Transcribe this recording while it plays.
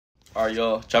Alright,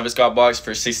 y'all. Travis Scott box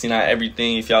for 69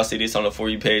 everything. If y'all see this on the For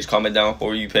You page, comment down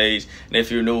For You page. And if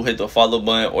you're new, hit the follow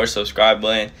button or subscribe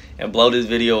button. And blow this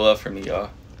video up for me,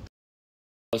 y'all.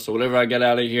 So whatever I get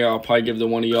out of here, I'll probably give to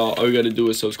one of y'all. All you gotta do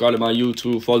is subscribe to my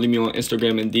YouTube, follow me on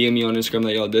Instagram, and DM me on Instagram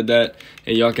that y'all did that.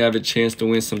 And y'all can have a chance to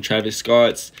win some Travis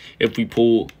Scotts if we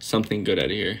pull something good out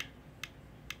of here.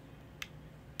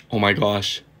 Oh my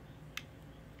gosh.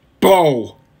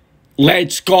 Bro!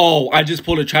 Let's go! I just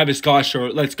pulled a Travis Scott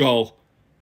shirt. Let's go.